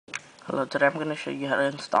Hello, today I'm going to show you how to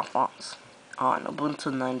install fonts on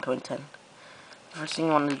Ubuntu 9.10. The first thing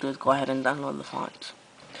you want to do is go ahead and download the fonts.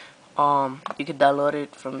 You can download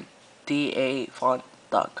it from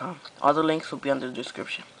dafont.com. All the links will be under the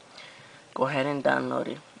description. Go ahead and download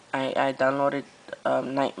it. I downloaded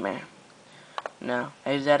Nightmare. Now,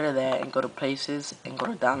 exit out of that and go to Places and go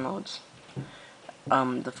to Downloads.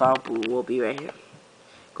 The file will be right here.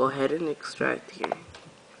 Go ahead and extract here.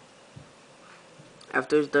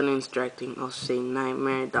 After it's done extracting, I'll say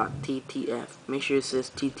nightmare.ttf. Make sure it says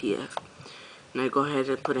TTF. Now go ahead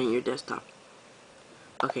and put it in your desktop.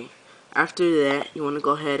 Okay. After that, you want to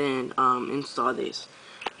go ahead and install this.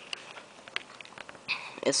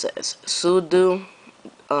 It says sudo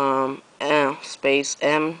space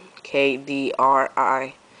mkdir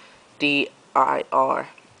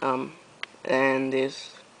and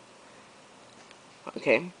this.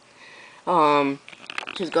 Okay.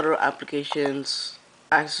 Just go to applications,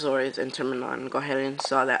 accessories, and terminal, and go ahead and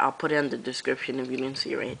install that. I'll put it in the description if you didn't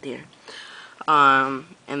see it right there. And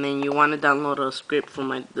then you want to download a script from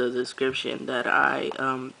the description that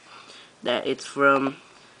that it's from.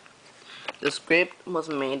 The script was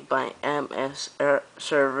made by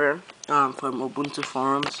mssever from Ubuntu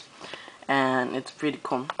forums, and it's pretty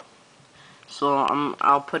cool. So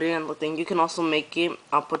I'll put it in the thing. You can also make it.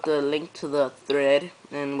 I'll put the link to the thread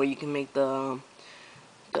and where you can make the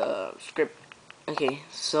script. Okay,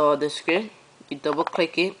 so the script, you double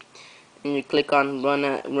click it and you click on run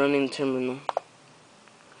in terminal.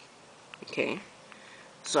 Okay,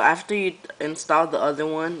 so after you install the other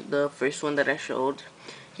one, the first one that I showed,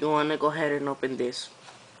 you want to go ahead and open this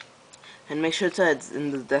and make sure it's in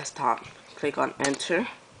the desktop. Click on enter.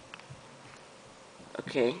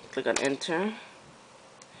 Okay, click on enter,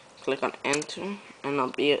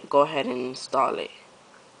 and go ahead and install it.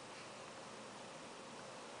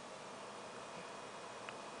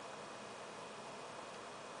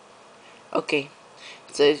 Okay,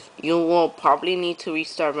 so you will probably need to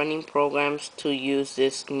restart running programs to use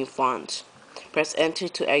this new font. Press enter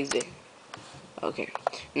to exit. Okay,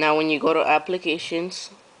 now when you go to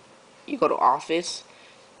applications, you go to office,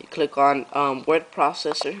 you click on word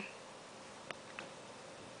processor,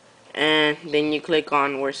 and then you click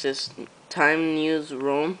on where it says time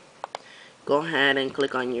newsroom. Go ahead and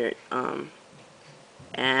click on your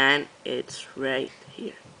and it's right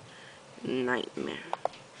here, Nightmare.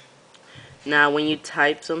 Now when you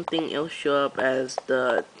type something, it'll show up as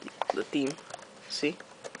the theme. See?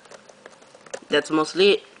 That's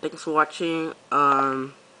mostly it. Thanks for watching.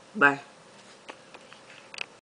 Bye.